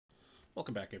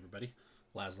Welcome back, everybody.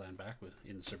 Lazlan back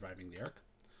in Surviving the Ark.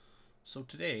 So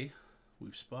today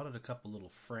we've spotted a couple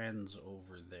little friends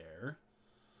over there.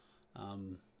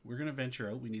 We're going to venture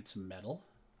out. We need some metal.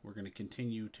 We're going to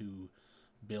continue to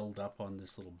build up on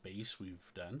this little base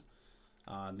we've done.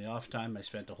 On the off time, I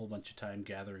spent a whole bunch of time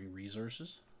gathering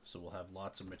resources, so we'll have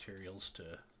lots of materials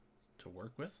to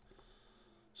work with.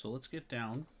 So let's get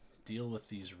down, deal with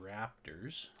these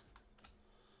raptors,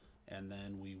 and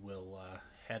then we will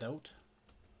head out.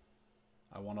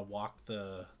 I want to walk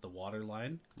the water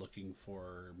line looking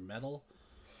for metal,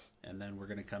 and then we're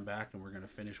going to come back and we're going to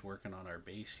finish working on our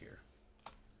base here.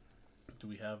 Do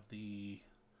we have the...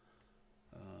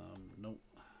 nope.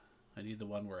 I need the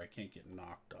one where I can't get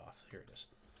knocked off. Here it is.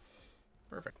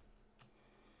 Perfect.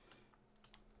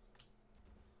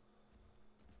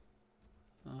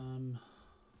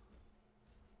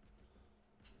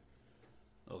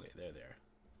 Okay, there they are.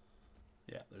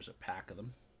 Yeah, there's a pack of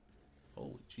them.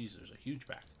 Holy jeez, there's a huge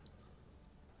pack.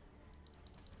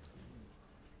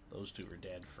 Those two are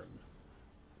dead from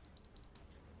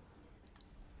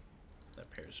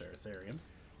that Paraceratherium.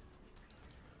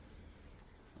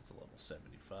 That's a level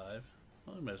 75.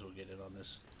 Well, we might as well get it on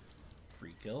this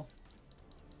free kill.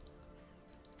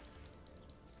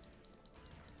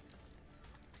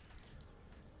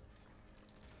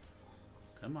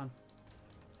 Come on.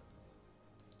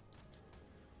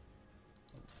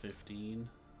 Level 15.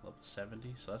 Level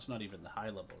 70, so that's not even the high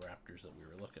level raptors that we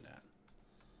were looking at.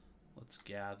 Let's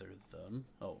gather them.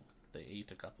 Oh, they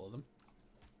ate a couple of them.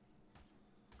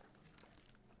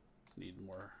 Need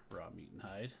more raw meat and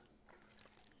hide.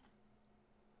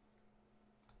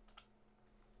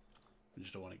 We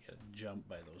just don't want to get jumped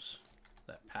by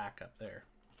that pack up there.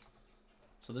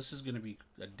 So this is going to be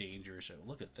a dangerous.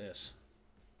 Look at this.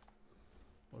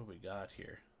 What do we got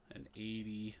here? An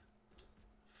 80,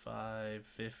 5,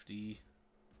 50.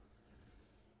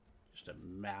 Just a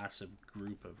massive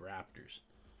group of raptors.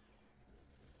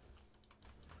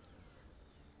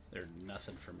 They're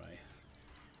nothing for my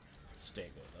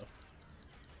stego, though.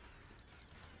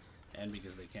 And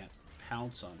because they can't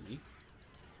pounce on me,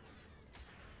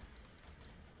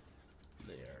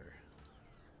 they are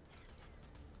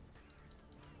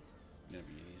going to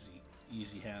be an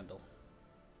easy handle.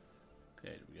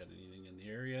 Okay, do we got anything in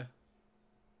the area?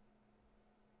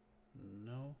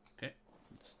 No. Okay,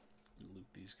 let's loot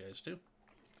these guys too.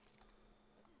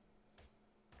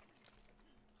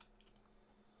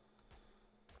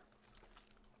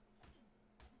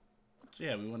 So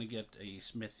yeah, we want to get a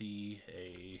smithy,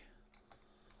 a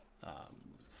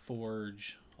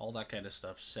forge, all that kind of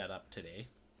stuff set up today,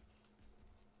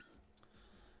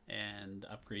 and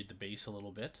upgrade the base a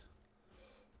little bit.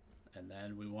 And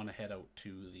then we want to head out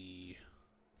to the,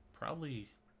 probably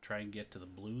try and get to the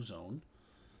blue zone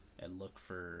and look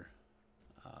for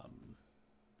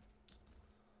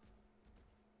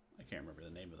I can't remember the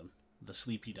name of them. The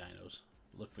sleepy dinos.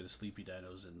 Look for the sleepy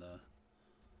dinos in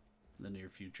the near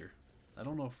future. I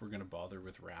don't know if we're going to bother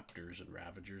with raptors and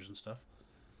ravagers and stuff.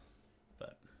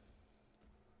 But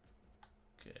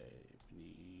okay,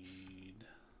 we need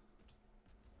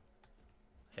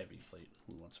heavy plate.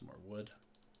 We want some more wood.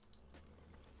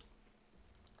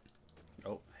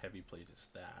 Oh, heavy plate is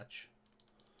thatch.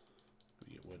 Do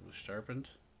we get wood with sharpened?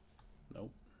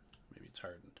 Nope. Maybe it's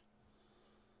hardened.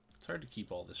 It's hard to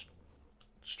keep all this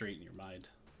straight in your mind.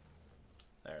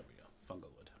 There we go. Fungal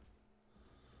wood.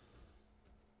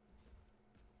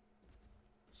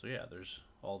 So yeah, there's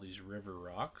all these river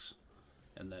rocks.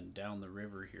 And then down the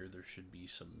river here, there should be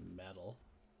some metal.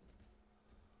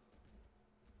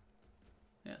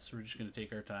 Yeah, so we're just going to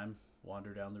take our time,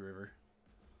 wander down the river.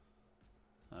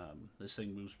 This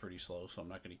thing moves pretty slow, so I'm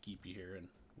not going to keep you here and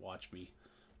watch me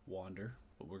wander.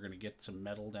 But we're going to get some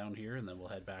metal down here, and then we'll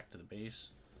head back to the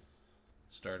base.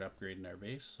 Start upgrading our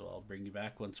base. So I'll bring you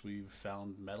back once we've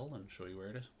found metal and show you where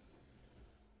it is.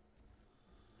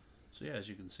 So yeah, as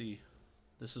you can see,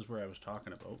 this is where I was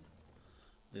talking about.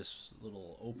 This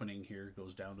little opening here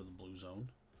goes down to the blue zone,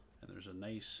 and there's a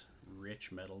nice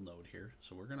rich metal node here.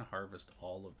 So we're going to harvest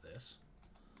all of this,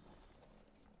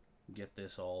 get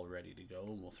this all ready to go,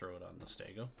 and we'll throw it on the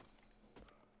stego.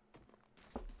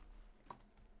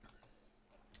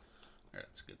 Alright,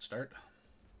 that's a good start.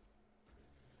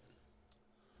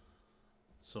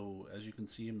 So as you can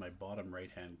see in my bottom right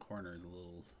hand corner, the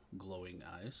little glowing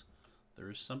eyes, there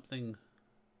is something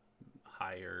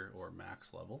higher or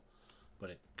max level, but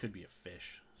it could be a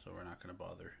fish, so we're not going to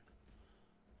bother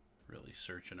really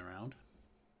searching around.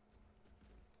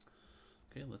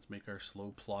 Okay, let's make our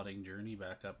slow plodding journey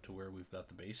back up to where we've got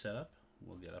the base set up.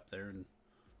 We'll get up there and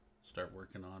start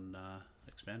working on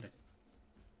expanding.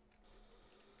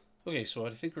 Okay, so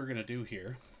what I think we're going to do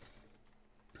here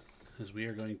is we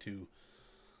are going to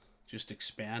just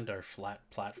expand our flat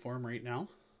platform right now.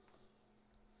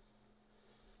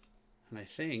 And I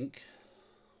think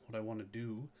what I want to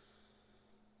do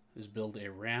is build a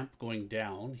ramp going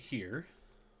down here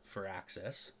for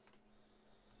access.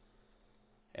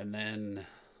 And then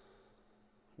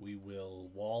we will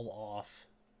wall off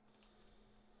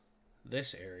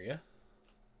this area.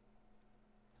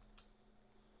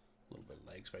 A little bit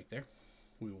of leg spike there.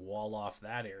 We wall off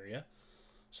that area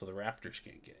so the raptors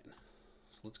can't get in.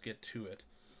 So let's get to it.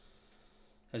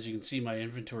 As you can see, my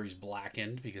inventory is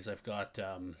blackened because I've got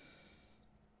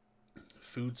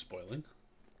food spoiling.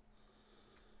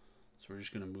 So we're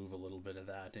just going to move a little bit of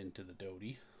that into the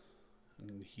Doty.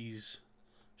 And she's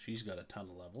got a ton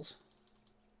of levels.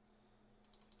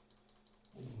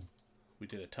 We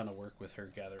did a ton of work with her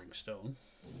gathering stone.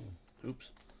 Oops.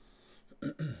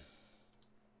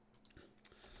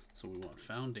 So we want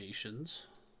foundations.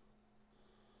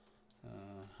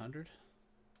 100.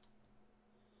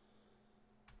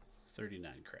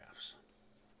 39 crafts.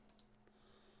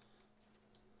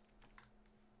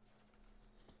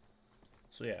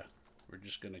 So yeah, we're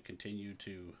just going to continue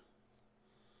to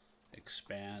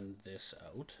expand this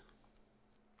out.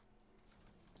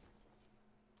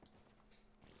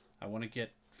 I want to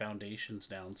get foundations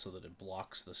down so that it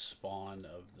blocks the spawn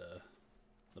of the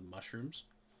mushrooms.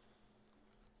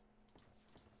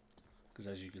 Because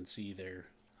as you can see there,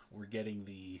 we're getting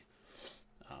the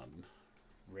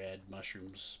red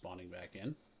mushrooms spawning back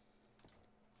in.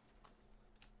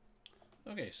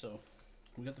 Okay, so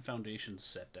we got the foundations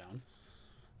set down.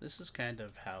 This is kind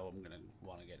of how I'm going to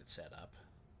want to get it set up.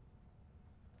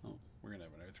 Oh, we're going to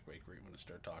have an earthquake right when I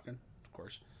start talking, of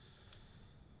course.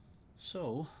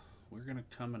 So we're going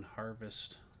to come and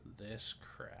harvest this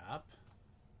crap.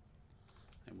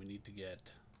 And we need to get,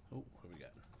 oh, what do we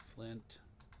got? Flint.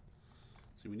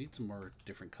 So we need some more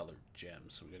different colored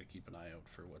gems, so we got to keep an eye out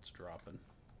for what's dropping.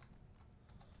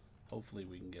 Hopefully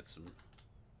we can get some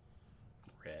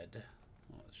red.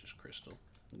 Oh, it's just crystal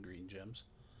and green gems.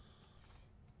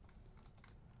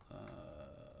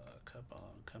 Come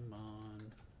on, come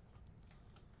on.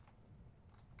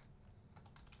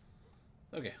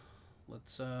 Okay,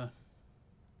 let's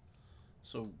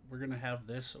so we're gonna have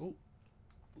this. Oh,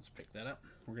 let's pick that up.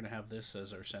 We're gonna have this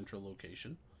as our central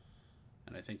location.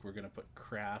 And I think we're going to put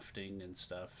crafting and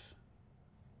stuff.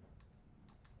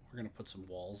 We're going to put some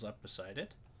walls up beside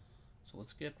it. So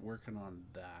let's get working on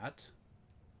that.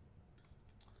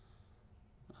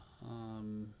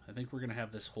 I think we're going to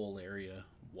have this whole area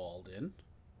walled in.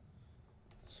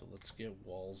 So let's get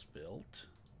walls built.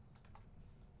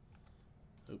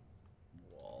 Oop,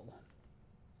 wall.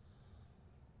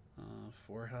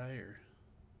 4 high or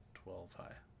 12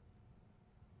 high?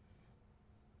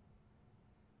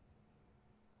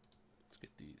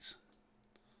 Get these.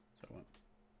 So I want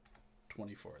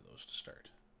 24 of those to start.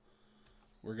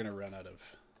 We're gonna run out of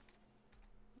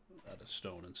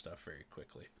stone and stuff very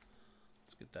quickly.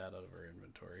 Let's get that out of our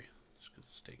inventory just because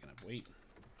it's taking up weight.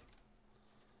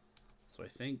 So I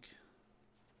think,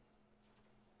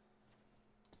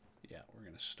 yeah, we're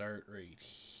gonna start right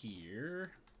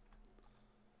here.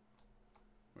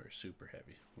 We're super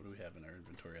heavy. What do we have in our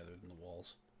inventory other than the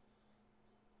walls?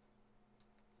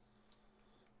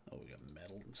 Oh, we got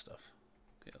metal and stuff.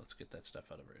 Okay, let's get that stuff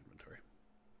out of our inventory.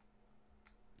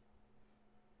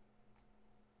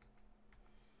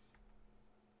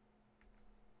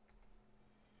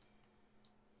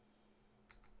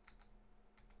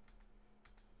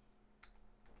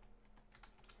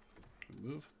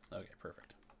 Move. Okay,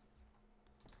 perfect.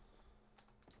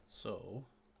 So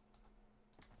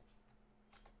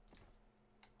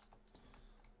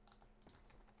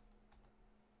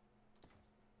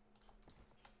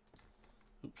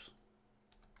oops.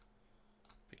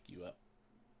 Pick you up.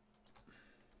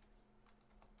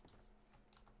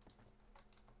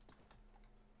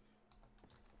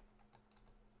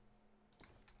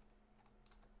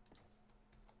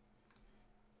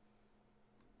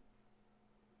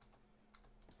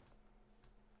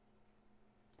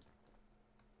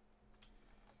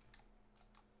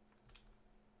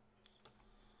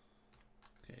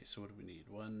 Okay, so what do we need?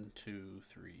 1, 2,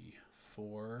 3,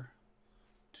 4.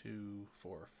 2,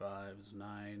 4, 5 is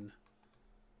 9.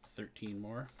 13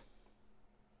 more.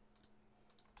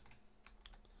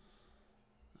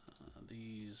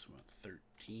 These want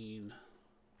 13.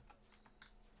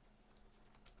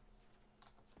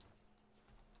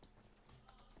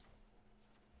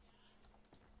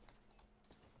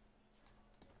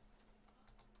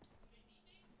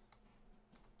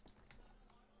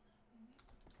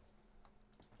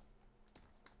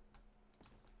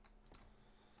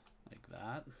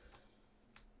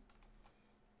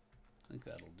 think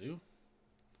that'll do.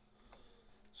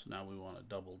 So now we want a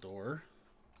double door.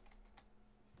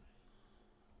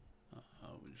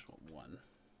 We just want one.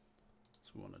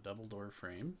 So we want a double door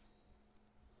frame.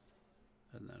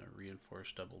 And then a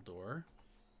reinforced double door.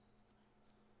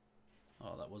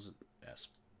 Oh, that wasn't S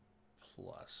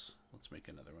plus. Let's make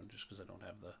another one just because I don't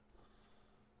have the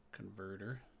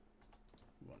converter.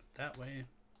 We want it that way.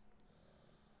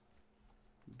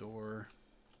 Door.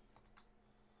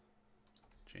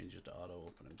 Change it to auto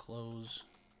open and close.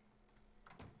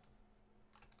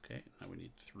 Okay, now we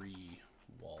need 3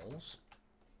 walls.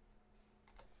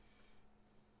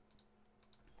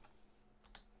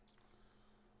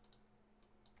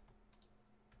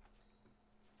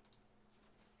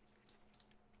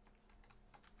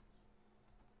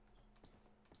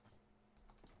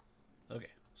 Okay,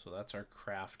 so that's our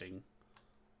crafting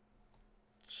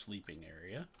sleeping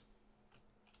area.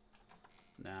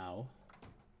 Now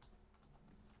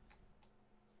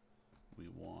we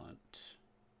want,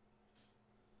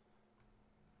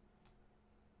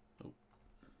 oh,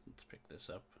 let's pick this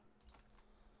up.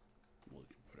 We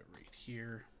can put it right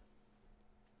here.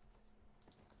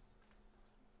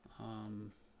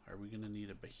 Are we gonna need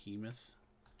a behemoth?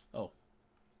 Oh,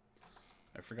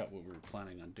 I forgot what we were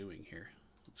planning on doing here.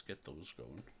 Let's get those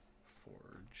going.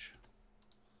 Forge.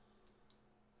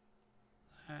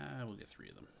 We'll get 3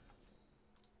 of them.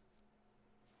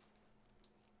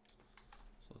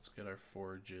 So let's get our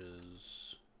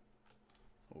forges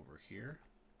over here.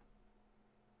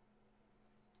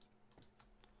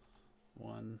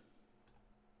 1,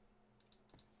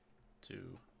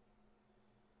 2,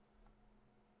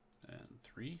 and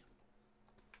 3.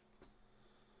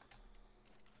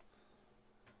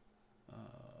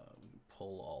 We can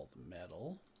pull all the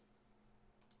metal.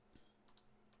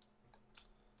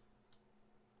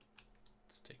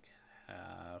 Let's take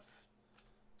half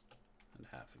and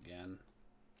half again.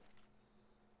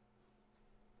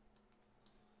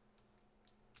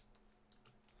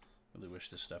 Really wish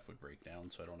this stuff would break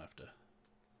down so I don't have to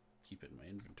keep it in my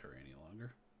inventory any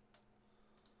longer.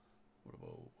 What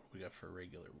do we got for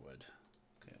regular wood?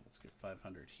 Okay, let's get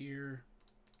 500 here.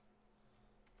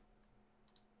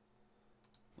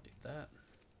 Like that.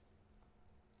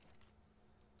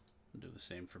 And do the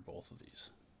same for both of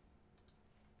these.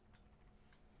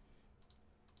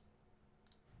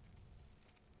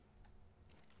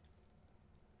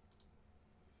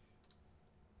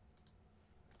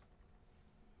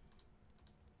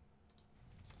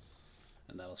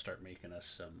 And that'll start making us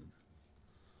some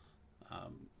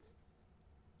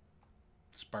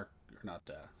spark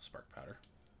powder.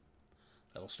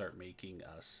 That'll start making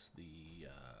us the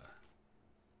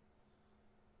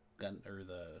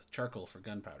the charcoal for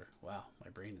gunpowder. Wow, my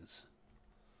brain is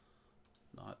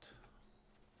not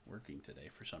working today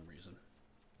for some reason.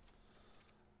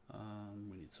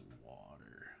 We need some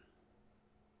water.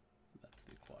 That's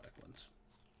the aquatic ones.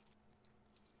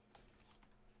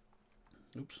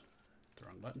 Oops, the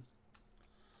wrong button.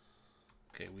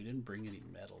 Okay, we didn't bring any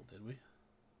metal, did we?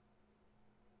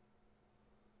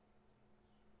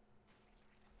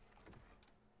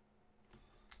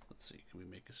 Let's see, can we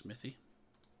make a smithy?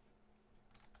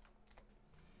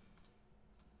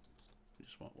 We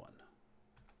just want 1.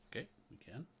 Okay, we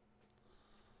can.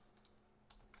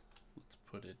 Let's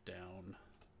put it down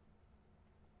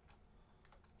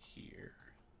here.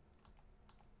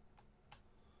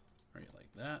 Right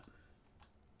like that.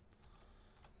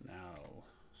 Now,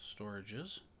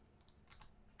 storages.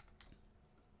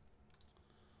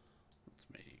 Let's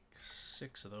make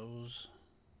 6 of those.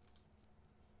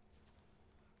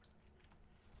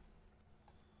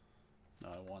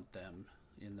 Now I want them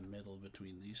in the middle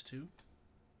between these two.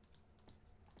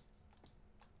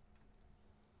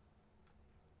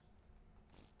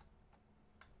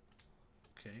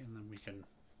 Okay, and then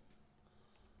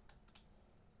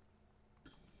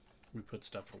we put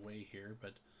stuff away here,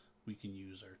 but we can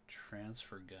use our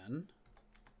transfer gun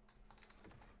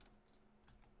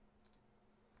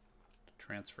to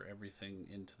transfer everything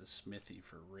into the smithy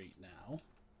for right now.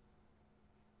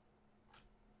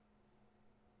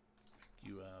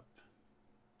 Pick you up,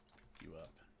 pick you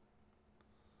up.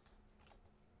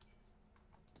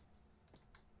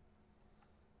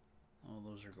 All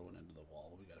those are going into the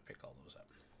wall. We got to pick all those up.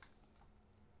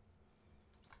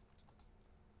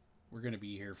 We're going to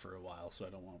be here for a while, so I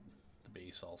don't want the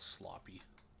base all sloppy.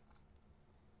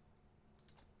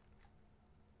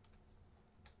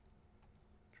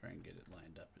 Try and get it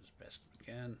lined up as best we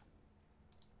can.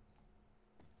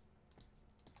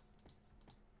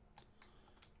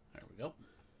 There we go.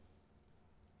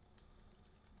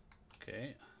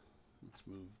 Okay, let's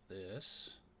move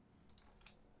this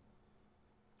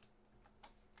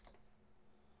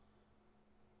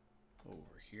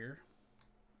here.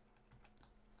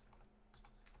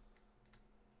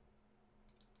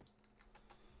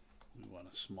 We want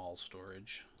a small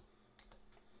storage.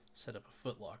 Set up a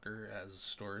foot locker as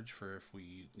storage for if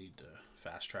we need to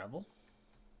fast travel.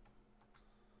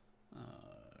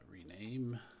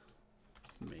 Rename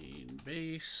main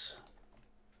base.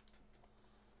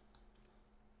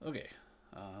 Okay,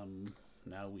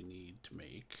 now we need to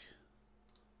make,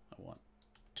 I want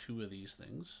 2 of these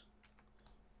things.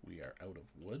 We are out of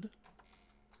wood.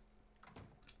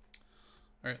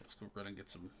 Alright, let's go run and get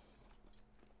some,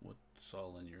 what's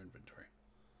all in your inventory?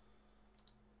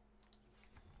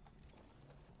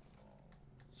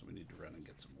 So we need to run and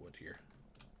get some wood here.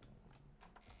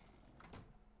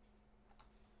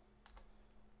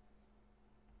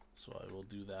 So I will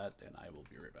do that and I will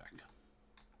be right back.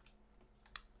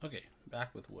 Okay,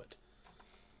 back with wood.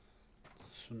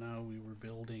 So now we were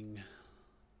building,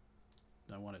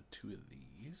 I wanted 2 of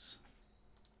these.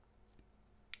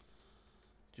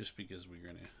 Just because we're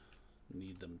going to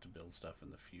need them to build stuff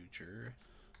in the future.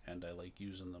 And I like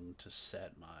using them to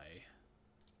set my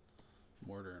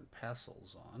mortar and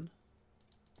pestles on.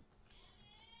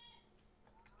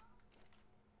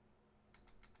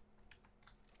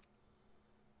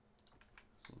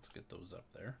 So let's get those up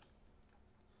there.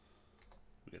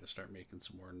 We got to start making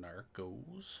some more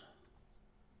narcos.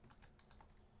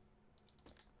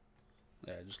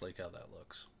 Yeah, I just like how that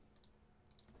looks.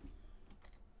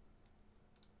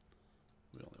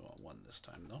 We only want 1 this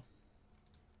time though.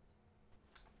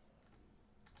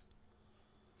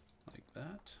 Like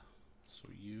that. So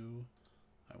you,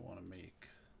 I want to make,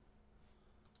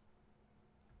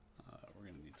 we're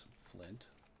going to need some flint.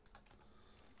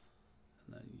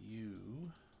 And then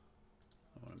you,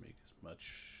 I want to make as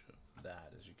much of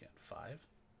that as you can. 5.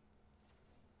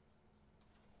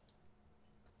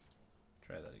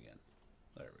 Try that again.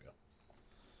 There we go.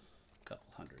 A couple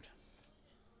hundred.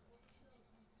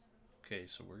 Okay,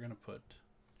 so we're going to put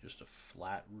just a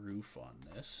flat roof on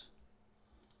this.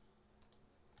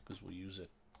 Because we'll use it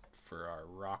for our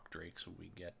rock drakes when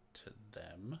we get to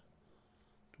them.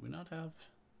 Do we not have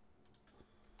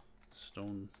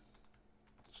stone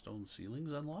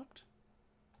ceilings unlocked?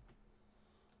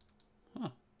 Huh,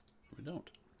 we don't.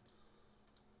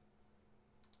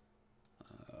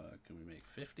 Can we make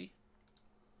 50?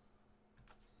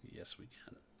 Yes, we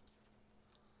can.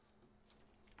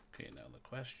 Okay, now the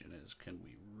question is, can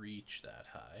we reach that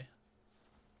high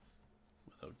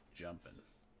without jumping?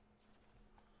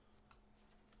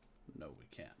 No, we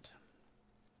can't.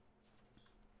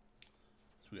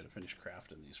 So we got to finish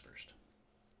crafting these first.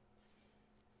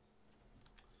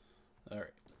 All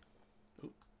right.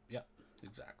 Oh, yeah,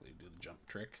 exactly. Do the jump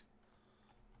trick.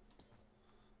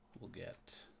 We'll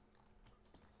get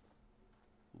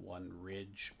 1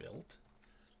 ridge built,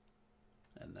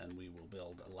 and then we will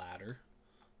build a ladder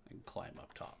and climb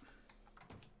up top.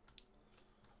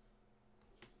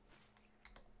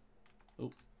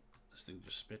 Oh, this thing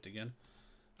just spit again.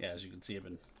 Yeah, as you can see, I've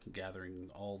been gathering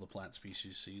all the plant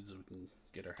species seeds that we can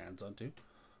get our hands onto.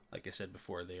 Like I said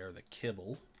before, they are the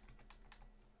kibble.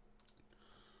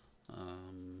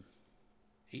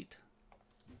 8.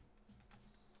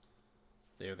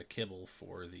 They are the kibble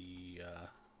for the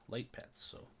light pets,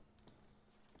 so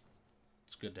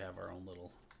it's good to have our own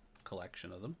little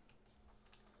collection of them.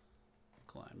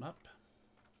 Climb up.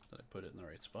 Did I put it in the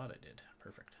right spot? I did.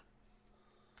 Perfect.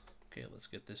 Okay, let's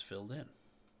get this filled in.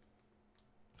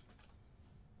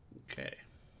 Okay.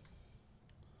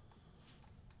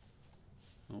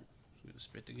 Oh, it's going to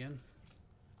spit again.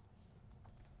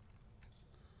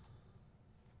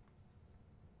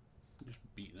 Just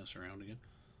beating us around again.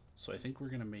 So I think we're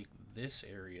going to make this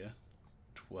area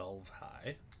 12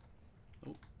 high.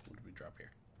 Oh, what did we drop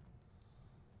here?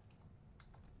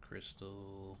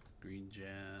 Crystal, green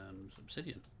gems,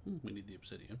 obsidian. We need the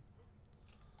obsidian.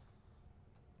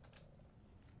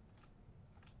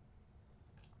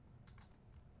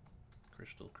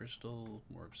 Crystal,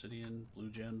 more obsidian, blue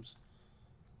gems.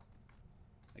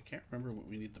 I can't remember what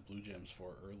we need the blue gems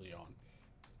for early on.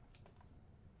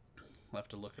 I'll have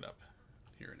to look it up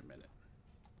here in a minute.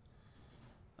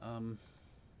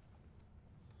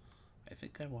 I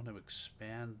think I want to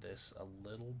expand this a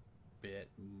little bit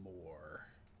more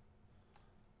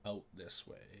out this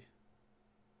way.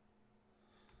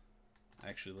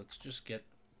 Actually, let's just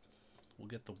we'll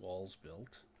get the walls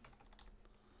built.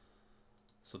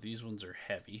 So these ones are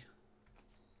heavy.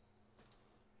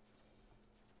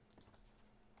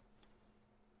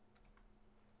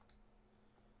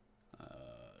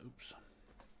 Oops.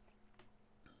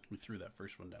 We threw that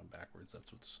first one down backwards.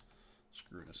 That's what's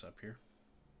screwing us up here.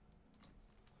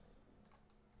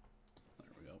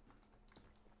 There we go.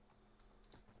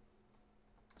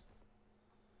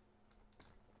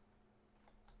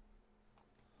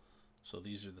 So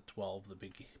these are the 12, the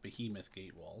big behemoth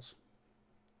gate walls.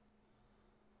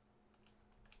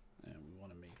 And we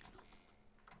want to make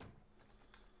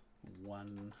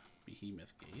one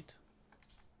behemoth gate.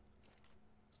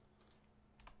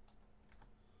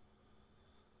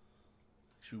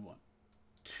 Actually, we want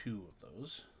 2 of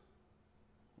those.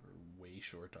 We're way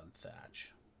short on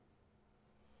thatch.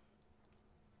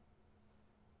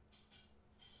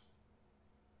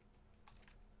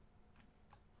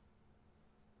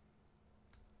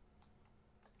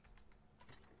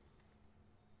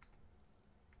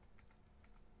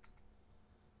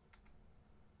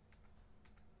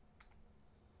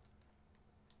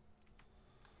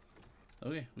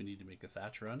 Okay, we need to make a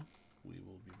thatch run. We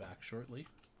will be back shortly.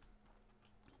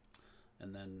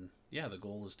 And then, yeah, the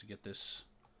goal is to get this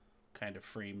kind of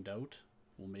framed out.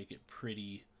 We'll make it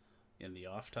pretty in the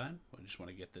off time. I just want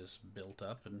to get this built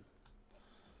up and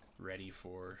ready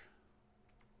for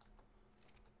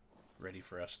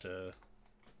us to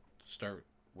start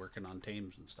working on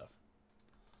tames and stuff.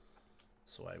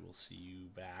 So I will see you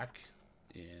back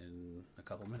in a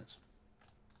couple minutes.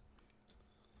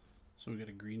 So we got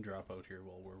a green drop out here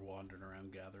while we're wandering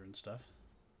around gathering stuff.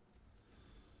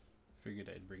 Figured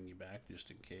I'd bring you back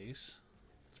just in case.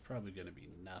 It's probably going to be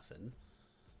nothing,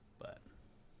 but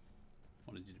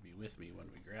wanted you to be with me when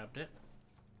we grabbed it.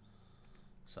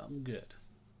 Something good.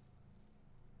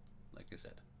 Like I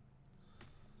said,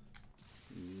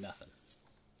 nothing.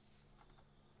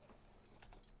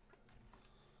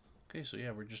 Okay, so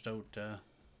yeah, we're just out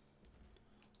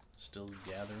still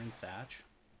gathering thatch.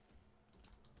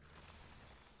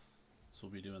 So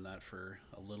we'll be doing that for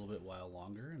a little bit while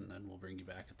longer, and then we'll bring you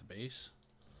back at the base.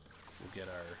 We'll get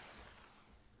our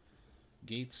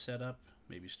gates set up,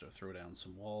 maybe start throw down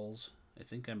some walls. I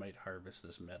think I might harvest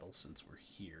this metal since we're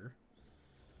here.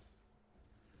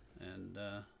 And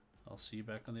I'll see you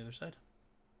back on the other side.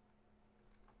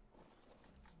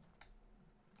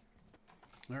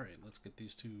 Alright, let's get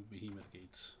these 2 behemoth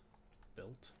gates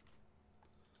built.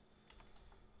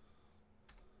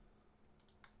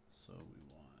 So we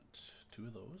want 2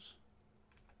 of those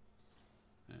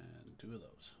and 2 of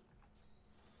those.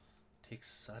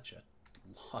 Takes such a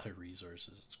lot of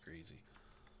resources, it's crazy.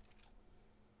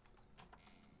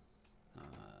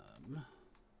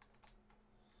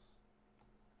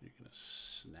 You're gonna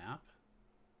snap.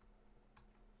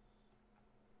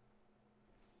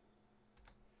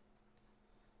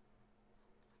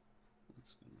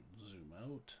 Let's zoom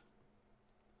out.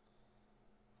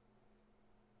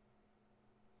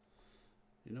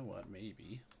 You know what,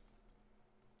 maybe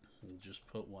we'll just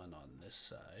put one on this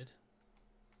side.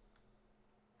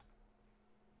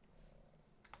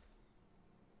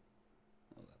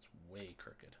 Oh, that's way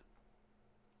crooked.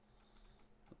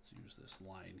 Let's use this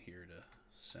line here to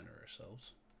center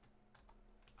ourselves.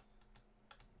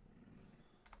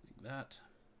 Like that.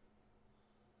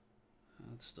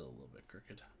 That's still a little bit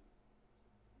crooked.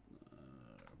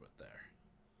 But there.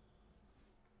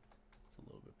 It's a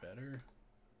little bit better.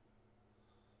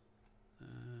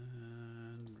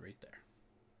 And right there.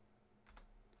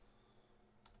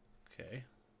 Okay.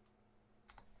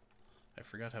 I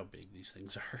forgot how big these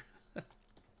things are.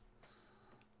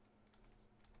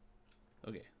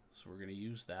 Okay, so we're going to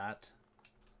use that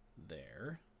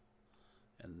there.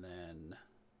 And then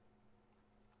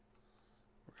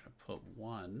we're going to put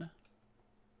one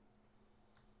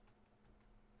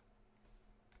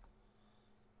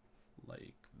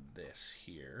like this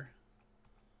here.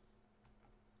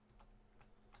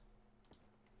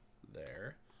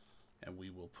 There, and we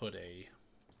will put a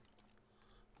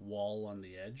wall on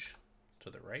the edge to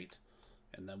the right,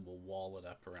 and then we'll wall it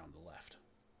up around the left.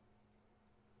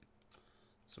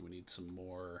 So we need some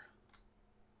more.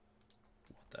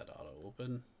 Want that auto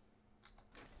open.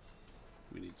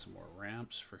 We need some more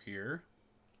ramps for here,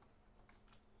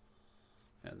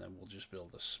 and then we'll just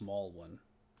build a small one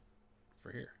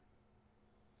for here.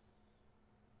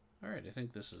 All right, I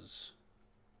think this is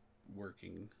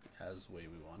working as the way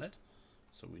we want it.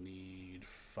 So we need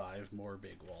 5 more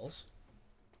big walls.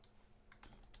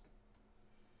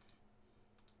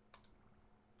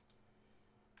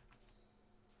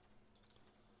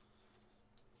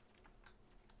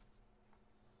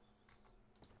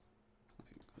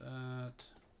 Like that.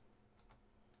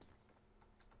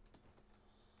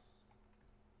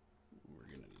 We're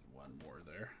gonna need 1 more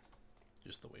there,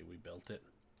 just the way we built it.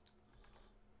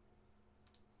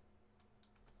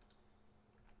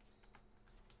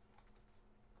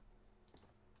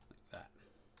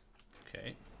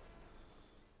 Okay,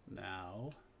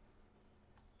 now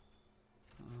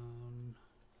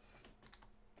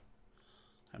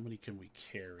how many can we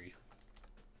carry?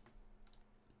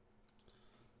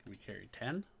 Can we carry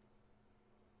 10?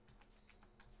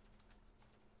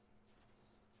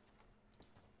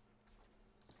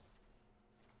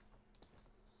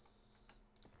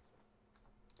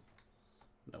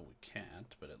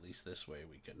 at least this way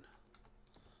we can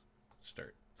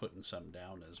start putting some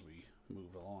down as we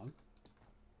move along.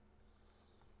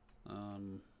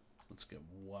 Let's get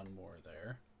one more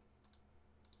there.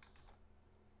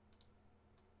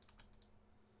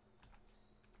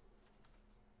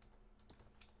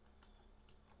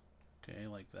 Okay,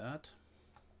 like that.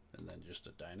 And then just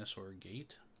a dinosaur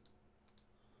gate.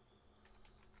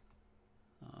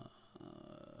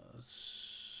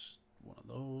 One of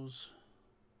those.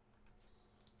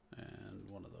 And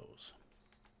one of those.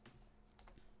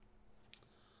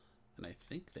 And I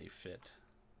think they fit.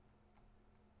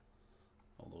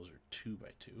 All those are 2 by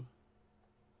 2.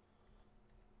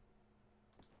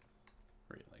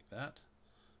 Right like that.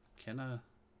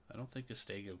 I don't think a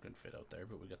stego can fit out there,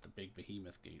 but we got the big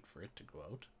behemoth gate for it to go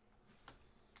out.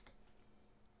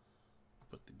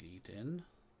 Put the gate in.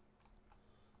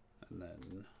 And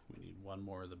then we need one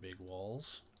more of the big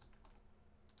walls.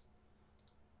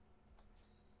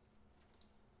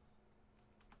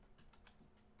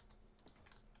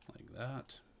 Like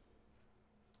that.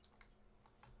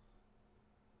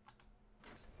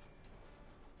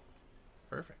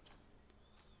 Perfect.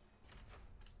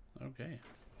 Okay.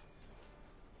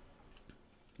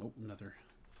 Oh, another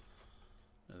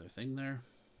thing there.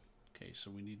 Okay, so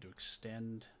we need to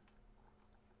extend.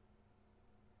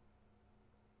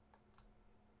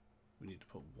 We need to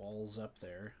put walls up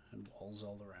there and walls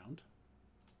all around.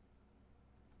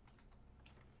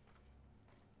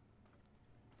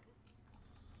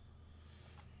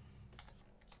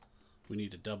 We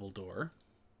need a double door.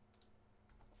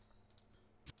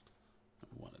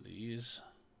 One of these.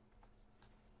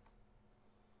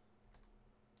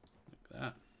 Like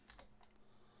that.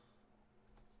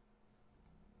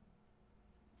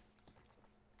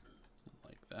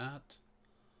 Like that.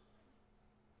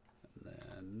 And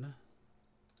then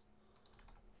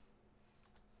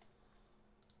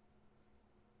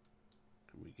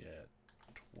can we get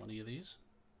 20 of these?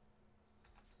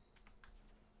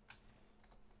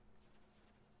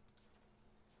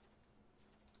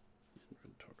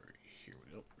 Inventory, here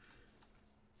we go.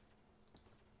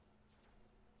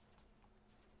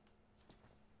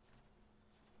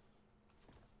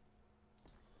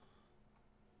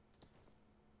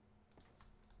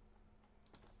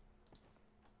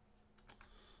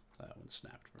 That one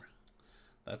snapped.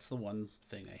 That's the one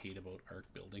thing I hate about arc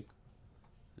building.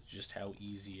 It's just how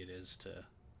easy it is to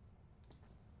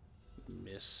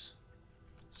miss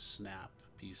snap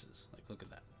pieces. Like, look at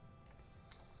that.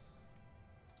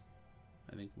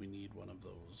 I think we need one of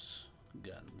those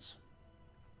guns.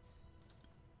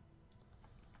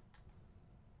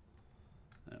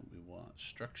 And we want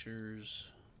structures,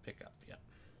 pick up, yep.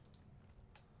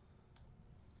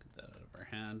 Get that out of our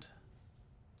hand.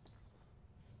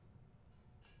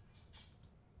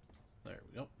 There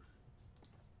we go.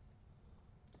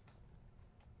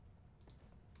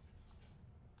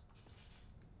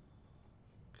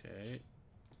 Okay.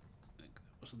 I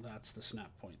think that's the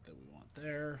snap point that we want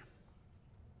there.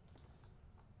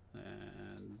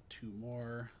 And 2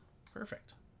 more.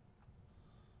 Perfect.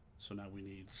 So now we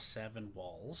need 7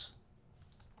 walls.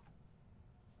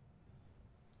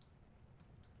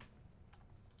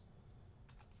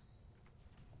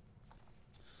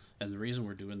 And the reason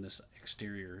we're doing this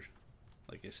exterior,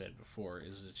 like I said before,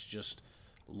 is it's just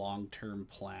long-term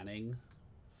planning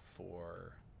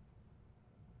for,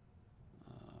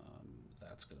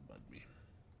 that's going to bug me,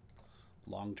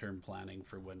 long-term planning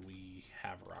for when we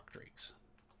have rock drakes.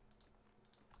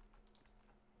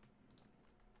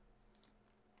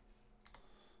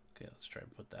 Okay, let's try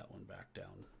and put that one back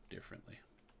down differently.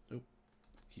 Oop,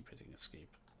 keep hitting escape.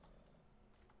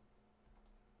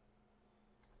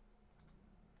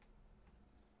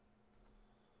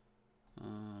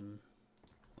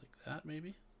 Like that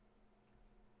maybe?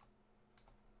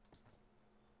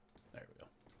 There we go.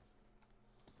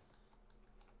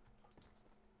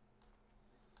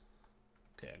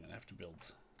 Okay, I'm gonna have to build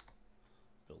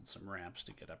some ramps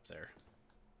to get up there.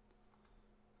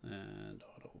 And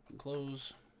auto open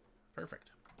close. Perfect.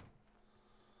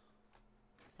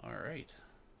 All right.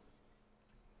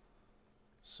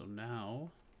 So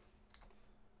now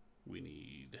we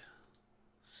need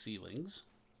ceilings.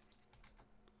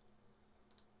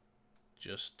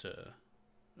 Just to,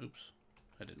 oops,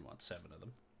 I didn't want 7 of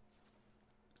them.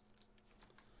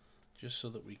 Just so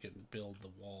that we can build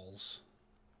the walls.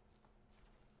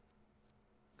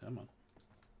 Come on.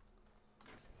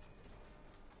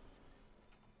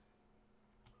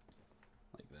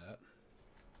 Like that.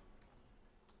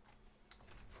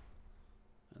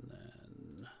 And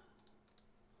then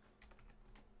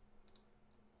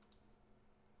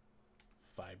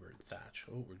fiber and thatch.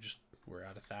 Oh, we're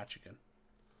out of thatch again.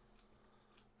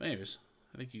 But anyways,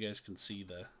 I think you guys can see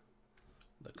the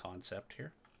concept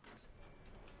here.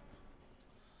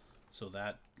 So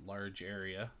that large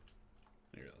area,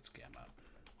 here, let's cam up.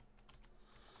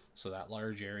 So that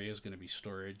large area is going to be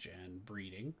storage and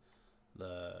breeding.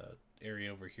 The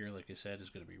area over here, like I said, is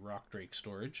going to be rock drake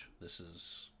storage. This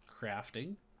is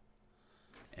crafting.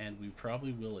 And we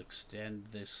probably will extend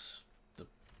this, the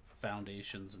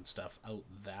foundations and stuff, out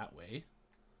that way,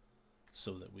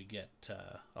 so that we get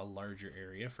a larger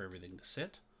area for everything to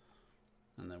sit.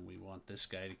 And then we want this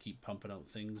guy to keep pumping out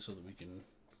things so that we can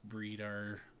breed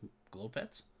our glow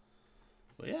pets.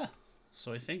 But yeah,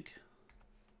 so I think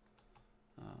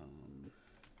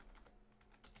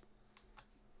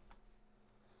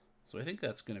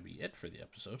that's going to be it for the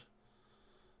episode.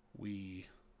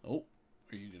 Oh,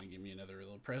 are you going to give me another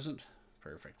little present?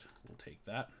 Perfect. We'll take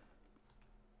that.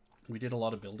 We did a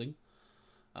lot of building.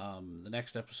 The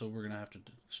next episode, we're going to have to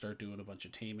start doing a bunch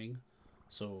of taming.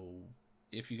 So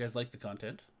if you guys like the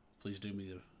content, please do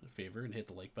me a favor and hit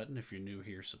the like button. If you're new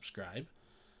here, subscribe.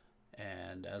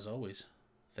 And as always,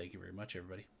 thank you very much,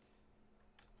 everybody.